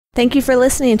Thank you for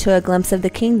listening to A Glimpse of the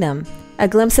Kingdom. A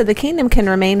Glimpse of the Kingdom can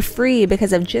remain free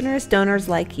because of generous donors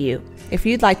like you. If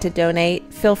you'd like to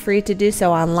donate, feel free to do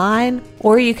so online,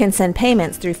 or you can send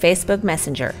payments through Facebook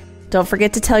Messenger. Don't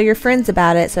forget to tell your friends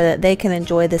about it so that they can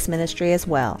enjoy this ministry as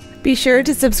well. Be sure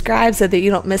to subscribe so that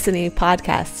you don't miss any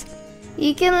podcasts.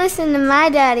 You can listen to my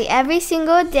daddy every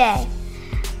single day,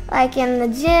 like in the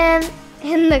gym,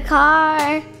 in the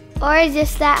car, or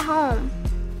just at home.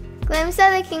 Glimpse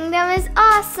of the Kingdom is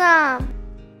awesome!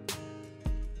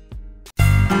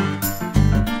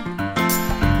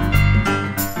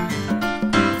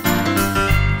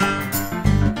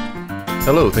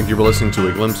 Hello, thank you for listening to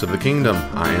A Glimpse of the Kingdom.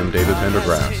 I am David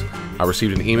Pendergrass. I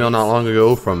received an email not long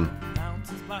ago from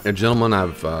a gentleman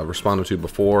I've responded to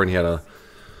before, and he had a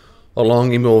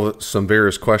long email with some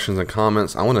various questions and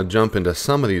comments. I want to jump into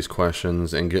some of these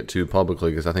questions and get to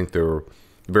publicly because I think they're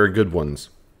very good ones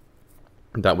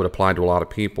that would apply to a lot of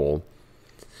people.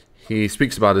 He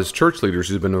speaks about his church leaders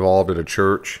who've been involved at a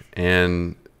church,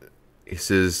 and he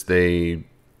says when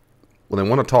they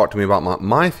want to talk to me about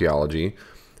my theology,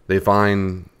 they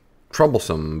find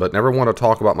troublesome, but never want to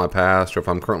talk about my past or if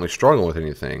I'm currently struggling with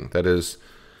anything. That is,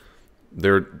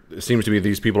 it seems to be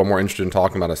these people are more interested in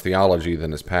talking about his theology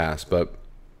than his past. But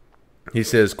he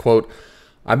says, quote,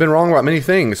 "I've been wrong about many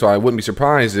things, so I wouldn't be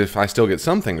surprised if I still get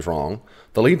some things wrong.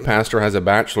 The lead pastor has a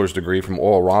bachelor's degree from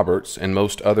Oral Roberts, and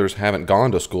most others haven't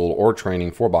gone to school or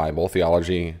training for Bible,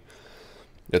 theology,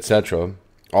 etc.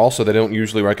 Also, they don't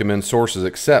usually recommend sources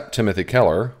except Timothy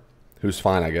Keller, who's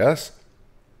fine, I guess,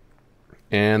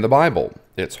 and the Bible.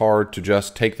 It's hard to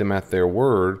just take them at their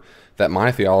word that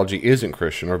my theology isn't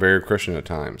Christian or very Christian at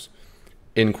times."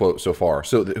 End quote so far.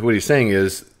 So what he's saying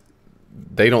is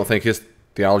they don't think his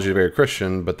theology is very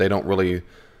Christian, but they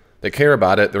care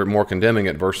about it. They're more condemning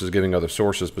it versus giving other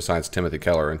sources besides Timothy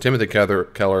Keller. And Timothy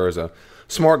Keller is a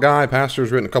smart guy.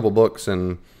 Pastor's written a couple books,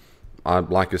 and I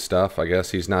like his stuff. I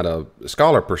guess he's not a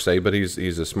scholar per se, but he's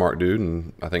a smart dude,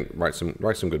 and I think writes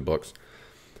some good books.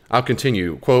 I'll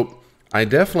continue. Quote, "I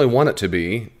definitely want it to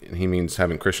be," and he means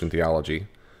having Christian theology,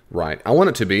 right? "I want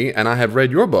it to be, and I have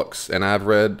read your books, and I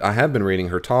have been reading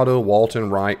Hurtado, Walton,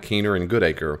 Wright, Keener, and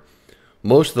Goodacre.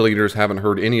 Most of the leaders haven't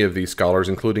heard any of these scholars,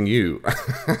 including you."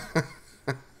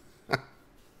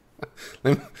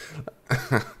 Let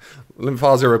me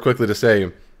pause there real quickly to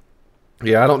say,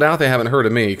 yeah, I don't doubt they haven't heard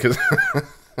of me, because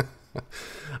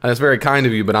that's very kind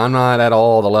of you, but I'm not at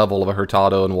all the level of a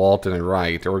Hurtado and Walton and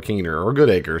Wright or Keener or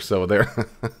Goodacre, so they're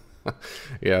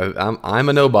yeah, I'm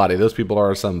a nobody. Those people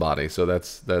are somebody, so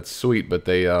that's sweet, but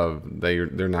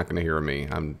they're not going to hear of me.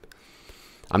 I'm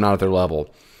not at their level.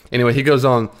 Anyway, he goes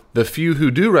on, "The few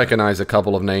who do recognize a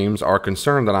couple of names are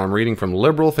concerned that I'm reading from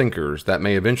liberal thinkers that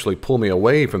may eventually pull me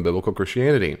away from biblical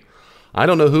Christianity. I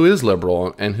don't know who is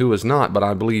liberal and who is not, but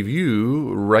I believe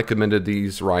you recommended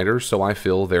these writers, so I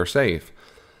feel they're safe.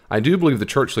 I do believe the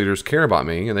church leaders care about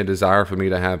me, and they desire for me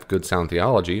to have good sound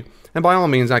theology, and by all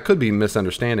means I could be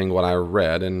misunderstanding what I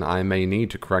read, and I may need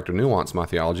to correct or nuance my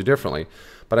theology differently.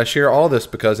 But I share all this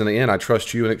because in the end I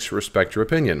trust you and respect your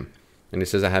opinion." And he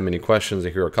says, "I have many questions. I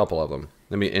hear a couple of them."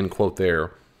 Let me end quote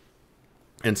there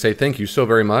and say thank you so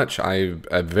very much. I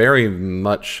very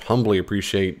much humbly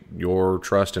appreciate your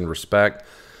trust and respect.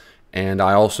 And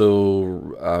I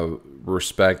also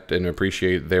respect and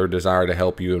appreciate their desire to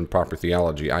help you in proper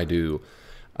theology. I do.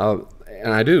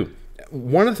 And I do.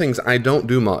 One of the things I don't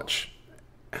do much,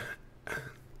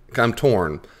 I'm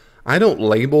torn. I don't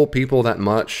label people that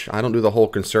much. I don't do the whole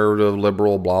conservative,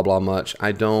 liberal, blah, blah much.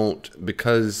 I don't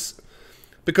because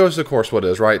of course what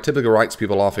is, right? Typically writes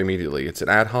people off immediately. It's an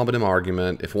ad hominem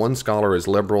argument. If one scholar is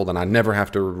liberal, then I never have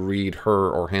to read her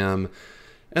or him.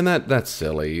 And that's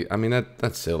silly. I mean,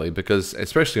 that's silly because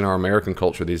especially in our American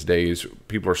culture these days,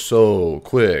 people are so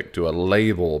quick to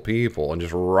label people and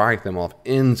just write them off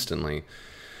instantly.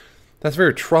 That's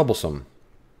very troublesome.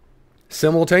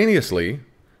 Simultaneously,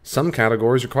 some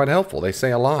categories are quite helpful. They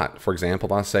say a lot. For example,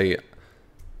 if I say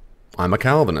I'm a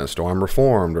Calvinist or I'm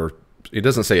Reformed, or it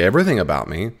doesn't say everything about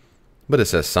me, but it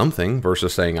says something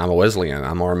versus saying I'm a Wesleyan,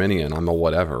 I'm Arminian, I'm a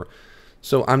whatever.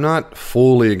 So I'm not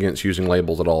fully against using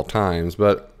labels at all times,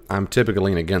 but I'm typically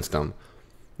leaning against them.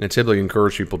 And typically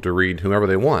encourage people to read whomever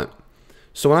they want.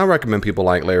 So when I recommend people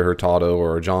like Larry Hurtado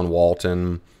or John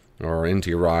Walton or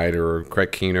N.T. Wright or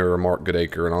Craig Keener or Mark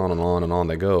Goodacre and on and on and on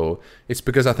they go, it's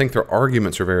because I think their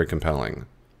arguments are very compelling.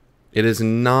 It is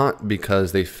not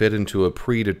because they fit into a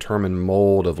predetermined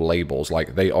mold of labels,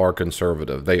 like they are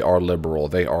conservative, they are liberal,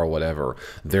 they are whatever.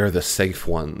 They're the safe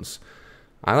ones.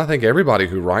 I don't think everybody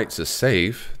who writes is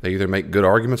safe. They either make good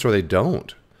arguments or they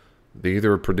don't. They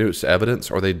either produce evidence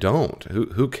or they don't.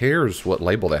 Who cares what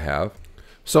label they have?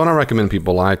 So when I recommend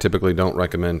people, I typically don't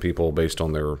recommend people based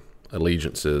on their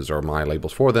allegiances or my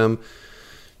labels for them.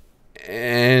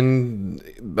 And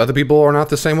other people are not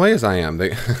the same way as I am.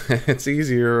 It's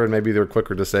easier, and maybe they're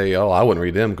quicker to say, oh, I wouldn't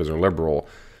read them because they're liberal.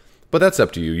 But that's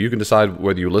up to you. You can decide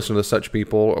whether you listen to such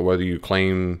people or whether you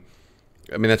claim,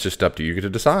 I mean, that's just up to you. You get to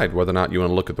decide whether or not you want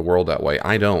to look at the world that way.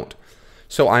 I don't.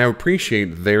 So I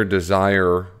appreciate their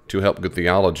desire to help good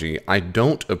theology. I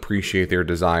don't appreciate their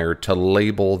desire to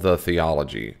label the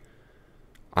theology.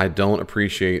 I don't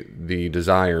appreciate the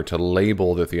desire to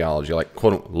label the theology, like,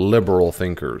 quote, liberal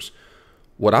thinkers.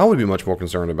 What I would be much more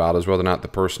concerned about is whether or not the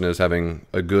person is having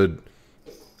a good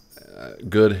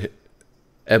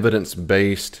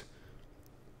evidence-based,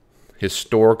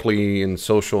 historically and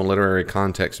social and literary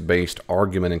context-based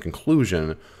argument and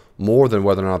conclusion, more than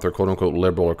whether or not they're quote-unquote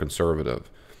liberal or conservative.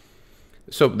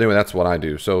 So anyway, that's what I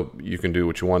do. So you can do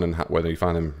what you want and whether you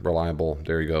find them reliable,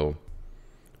 there you go.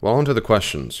 Well, on to the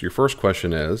questions. Your first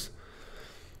question is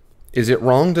it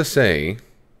wrong to say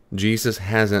Jesus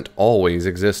hasn't always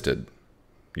existed?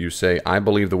 You say, I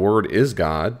believe the Word is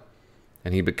God,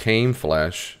 and He became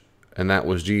flesh, and that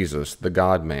was Jesus, the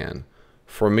God-man.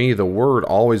 For me, the Word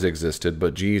always existed,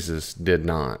 but Jesus did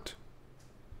not.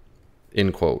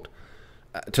 End quote.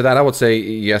 To that, I would say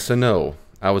yes and no.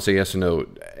 I would say yes and no.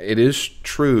 It is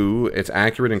true, it's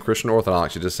accurate in Christian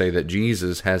orthodoxy to say that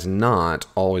Jesus has not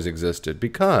always existed,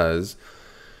 because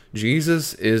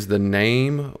Jesus is the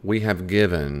name we have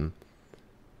given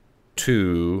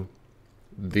to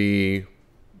the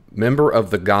member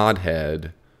of the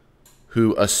Godhead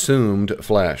who assumed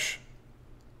flesh.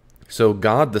 So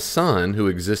God the Son, who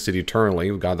existed eternally,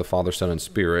 God the Father, Son, and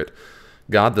Spirit,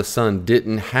 God the Son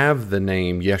didn't have the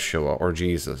name Yeshua or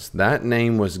Jesus. That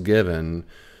name was given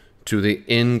to the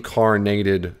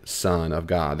incarnated Son of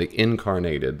God, the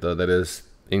incarnated, that is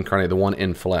incarnated, the one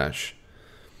in flesh.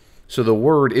 So the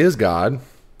Word is God,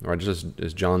 or just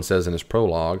as John says in his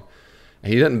prologue.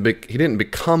 He didn't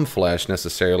become flesh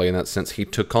necessarily in that sense. He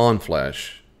took on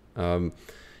flesh, and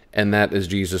that is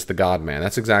Jesus, the God-man.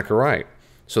 That's exactly right.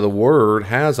 So the Word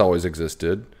has always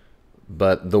existed,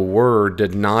 but the Word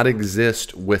did not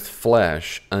exist with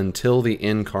flesh until the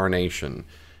incarnation.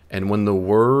 And when the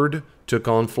Word took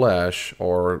on flesh,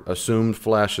 or assumed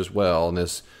flesh as well, and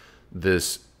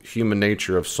this human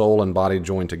nature of soul and body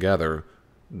joined together,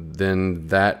 then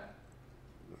that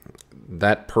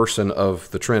person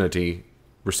of the Trinity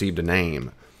received a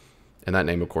name, and that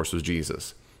name, of course, was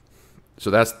Jesus.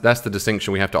 So that's the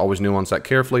distinction. We have to always nuance that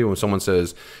carefully. When someone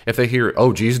says, if they hear,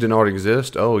 oh, Jesus didn't already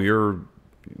exist,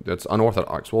 that's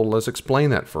unorthodox. Well, let's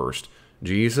explain that first.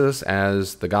 Jesus,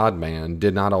 as the God-man,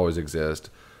 did not always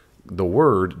exist. The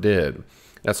Word did.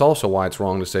 That's also why it's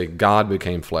wrong to say God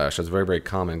became flesh. That's very, very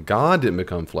common. God didn't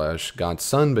become flesh. God's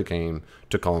Son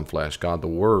took on flesh. God the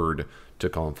Word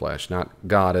took on flesh. Not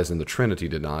God as in the Trinity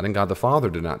did not, and God the Father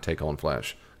did not take on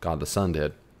flesh. God the Son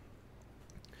did.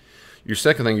 Your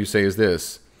second thing you say is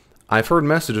this: I've heard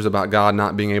messages about God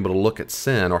not being able to look at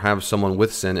sin or have someone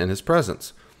with sin in His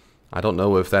presence. I don't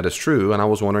know if that is true, and I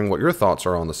was wondering what your thoughts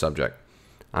are on the subject.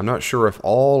 I'm not sure if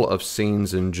all of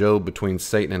scenes in Job between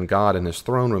Satan and God in his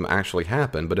throne room actually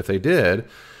happened, but if they did,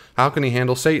 how can he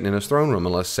handle Satan in his throne room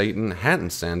unless Satan hadn't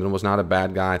sinned and was not a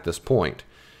bad guy at this point?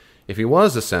 If he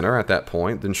was a sinner at that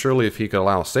point, then surely if he could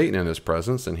allow Satan in his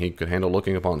presence and he could handle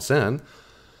looking upon sin,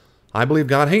 I believe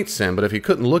God hates sin, but if he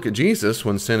couldn't look at Jesus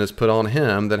when sin is put on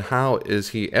him, then how is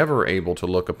he ever able to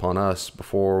look upon us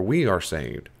before we are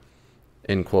saved?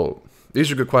 End quote.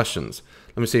 These are good questions.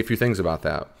 Let me say a few things about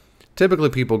that. Typically,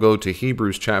 people go to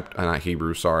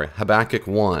Habakkuk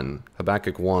 1.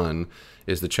 Habakkuk 1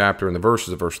 is the chapter and the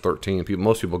verses of verse 13.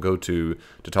 Most people go to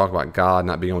talk about God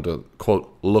not being able to,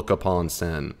 quote, look upon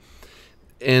sin.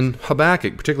 In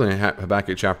Habakkuk, particularly in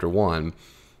Habakkuk chapter 1,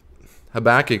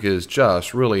 Habakkuk is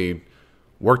just really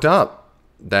worked up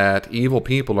that evil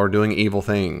people are doing evil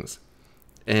things.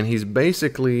 And he's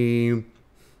basically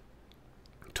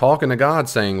talking to God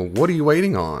saying, what are you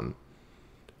waiting on?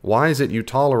 Why is it you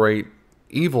tolerate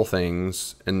evil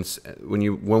things, and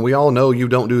when we all know you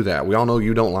don't do that? We all know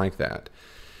you don't like that.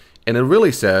 And it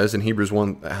really says in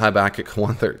Habakkuk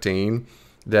 1:13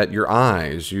 that your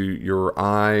eyes,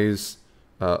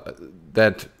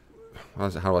 that, how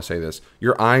do I say this?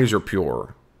 Your eyes are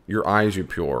pure. Your eyes are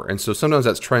pure. And so sometimes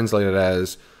that's translated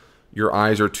as your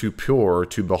eyes are too pure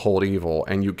to behold evil,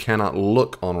 and you cannot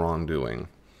look on wrongdoing,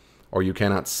 or you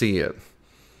cannot see it.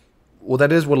 Well,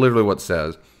 that is literally what it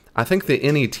says. I think the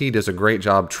NET does a great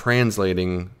job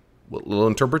translating, a little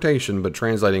interpretation, but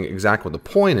translating exactly what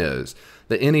the point is.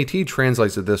 The NET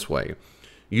translates it this way: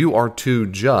 you are too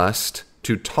just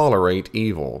to tolerate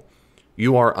evil.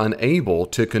 You are unable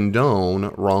to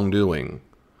condone wrongdoing.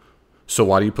 So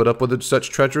why do you put up with such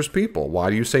treacherous people? Why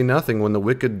do you say nothing when the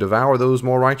wicked devour those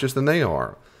more righteous than they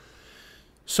are?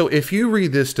 So if you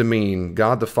read this to mean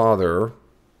God the Father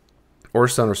or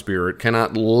Son or Spirit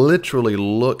cannot literally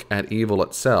look at evil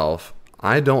itself,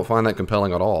 I don't find that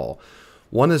compelling at all.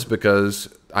 One is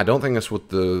because I don't think that's what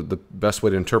the best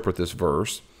way to interpret this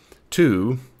verse.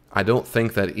 Two, I don't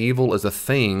think that evil is a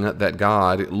thing that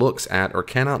God looks at or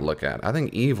cannot look at. I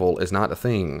think evil is not a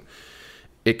thing.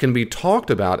 It can be talked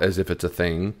about as if it's a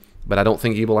thing, but I don't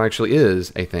think evil actually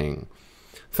is a thing.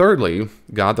 Thirdly,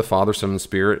 God the Father, Son, and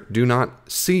Spirit do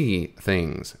not see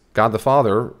things. God the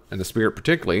Father, and the Spirit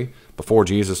particularly, before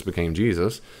Jesus became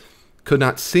Jesus, could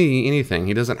not see anything.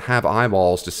 He doesn't have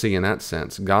eyeballs to see in that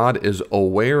sense. God is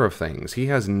aware of things. He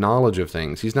has knowledge of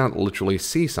things. He's not literally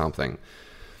see something.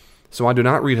 So I do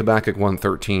not read Habakkuk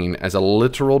 1:13 as a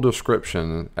literal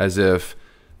description, as if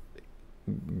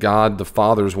God the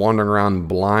Father is wandering around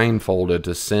blindfolded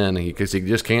to sin because he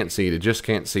just can't see it. He just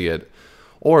can't see it.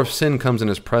 Or if sin comes in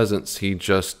his presence, he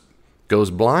just goes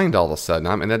blind all of a sudden.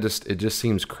 I mean, it just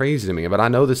seems crazy to me. But I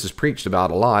know this is preached about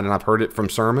a lot, and I've heard it from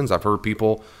sermons. I've heard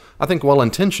people, I think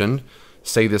well-intentioned,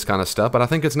 say this kind of stuff, but I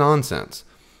think it's nonsense.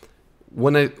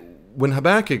 When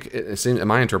Habakkuk, it seems, in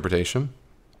my interpretation,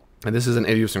 and this isn't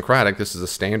idiosyncratic, this is a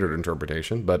standard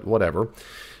interpretation, but whatever.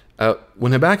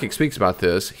 When Habakkuk speaks about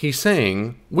this, he's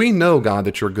saying, we know, God,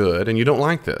 that you're good, and you don't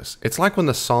like this. It's like when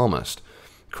the psalmist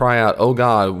cry out, oh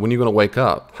God, when are you going to wake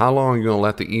up? How long are you going to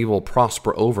let the evil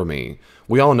prosper over me?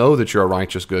 We all know that you're a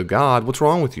righteous, good God. What's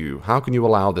wrong with you? How can you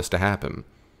allow this to happen?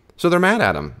 So they're mad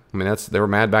at him. I mean, they were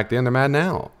mad back then, they're mad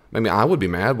now. I mean, I would be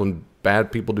mad when bad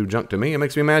people do junk to me. It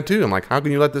makes me mad too. I'm like, how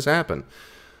can you let this happen?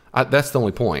 That's the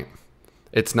only point.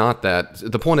 It's not that.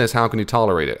 The point is, how can you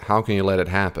tolerate it? How can you let it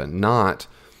happen? Not,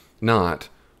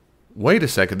 wait a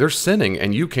second, they're sinning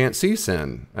and you can't see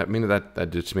sin. I mean,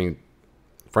 that just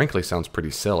frankly sounds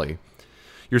pretty silly.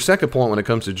 Your second point when it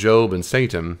comes to Job and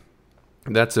Satan,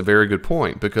 that's a very good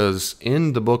point, because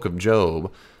in the book of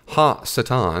Job,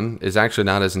 Satan is actually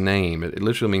not his name. It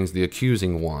literally means the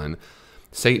accusing one.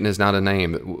 Satan is not a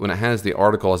name. When it has the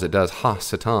article as it does,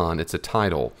 Satan, it's a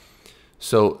title.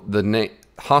 So the name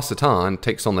Satan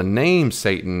takes on the name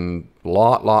Satan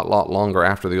lot longer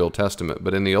after the Old Testament.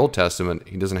 But in the Old Testament,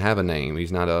 he doesn't have a name.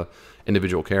 He's not a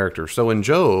individual character. So in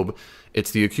Job,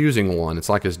 it's the accusing one. It's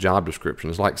like his job description.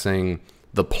 It's like saying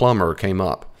the plumber came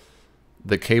up,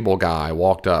 the cable guy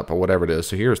walked up, or whatever it is.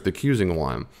 So here's the accusing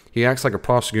one. He acts like a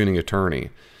prosecuting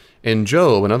attorney. In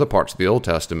Job and other parts of the Old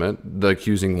Testament, the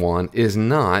accusing one is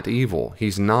not evil.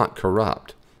 He's not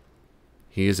corrupt.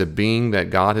 He is a being that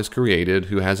God has created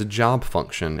who has a job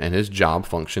function, and his job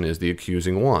function is the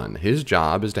accusing one. His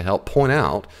job is to help point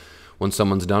out when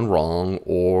someone's done wrong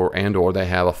or they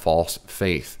have a false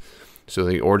faith. So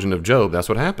the origin of Job, that's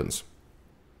what happens.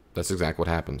 That's exactly what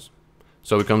happens.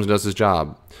 So he comes and does his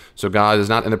job. So God is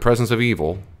not in the presence of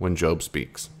evil when Job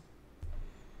speaks.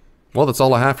 Well, that's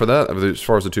all I have for that as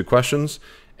far as the two questions.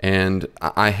 And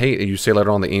I hate, you say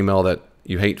later on in the email that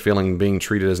you hate feeling being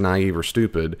treated as naive or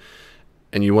stupid,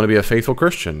 and you want to be a faithful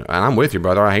Christian. And I'm with you,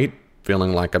 brother. I hate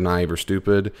feeling like I'm naive or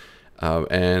stupid.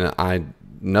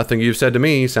 Nothing you've said to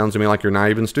me sounds to me like you're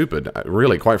naive and stupid.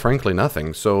 Really, quite frankly,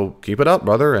 nothing. So keep it up,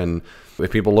 brother. And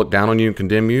if people look down on you and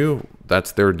condemn you,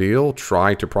 that's their deal.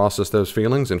 Try to process those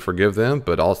feelings and forgive them.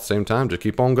 But all at the same time, just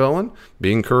keep on going.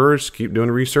 Be encouraged. Keep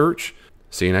doing research.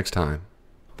 See you next time.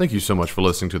 Thank you so much for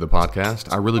listening to the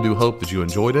podcast. I really do hope that you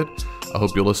enjoyed it. I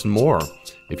hope you'll listen more.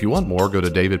 If you want more, go to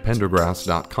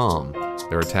davidpendergrass.com.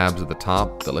 There are tabs at the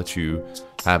top that let you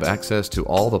have access to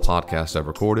all the podcasts I've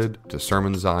recorded, to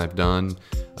sermons I've done,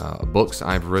 books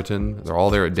I've written. They're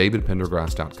all there at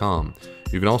davidpendergrass.com.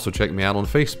 You can also check me out on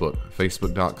Facebook,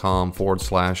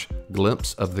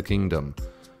 facebook.com/glimpse of the kingdom,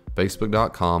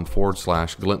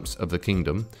 facebook.com/glimpse of the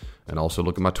kingdom, and also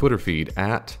look at my Twitter feed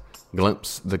at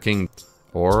glimpse the kingdom,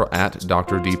 or at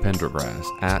Dr. D. Pendergrass,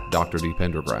 at Dr. D.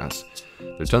 Pendergrass.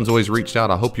 There's tons of ways reached out.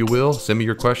 I hope you will. Send me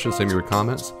your questions, send me your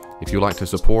comments. If you'd like to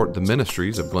support the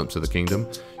ministries of Glimpse of the Kingdom,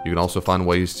 you can also find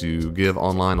ways to give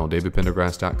online on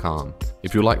davidpendergrass.com.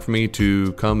 If you'd like for me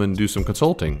to come and do some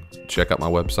consulting, check out my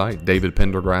website,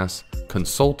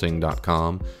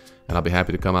 davidpendergrassconsulting.com, and I'll be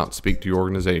happy to come out and speak to your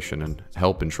organization and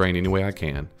help and train any way I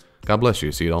can. God bless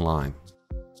you. See you online.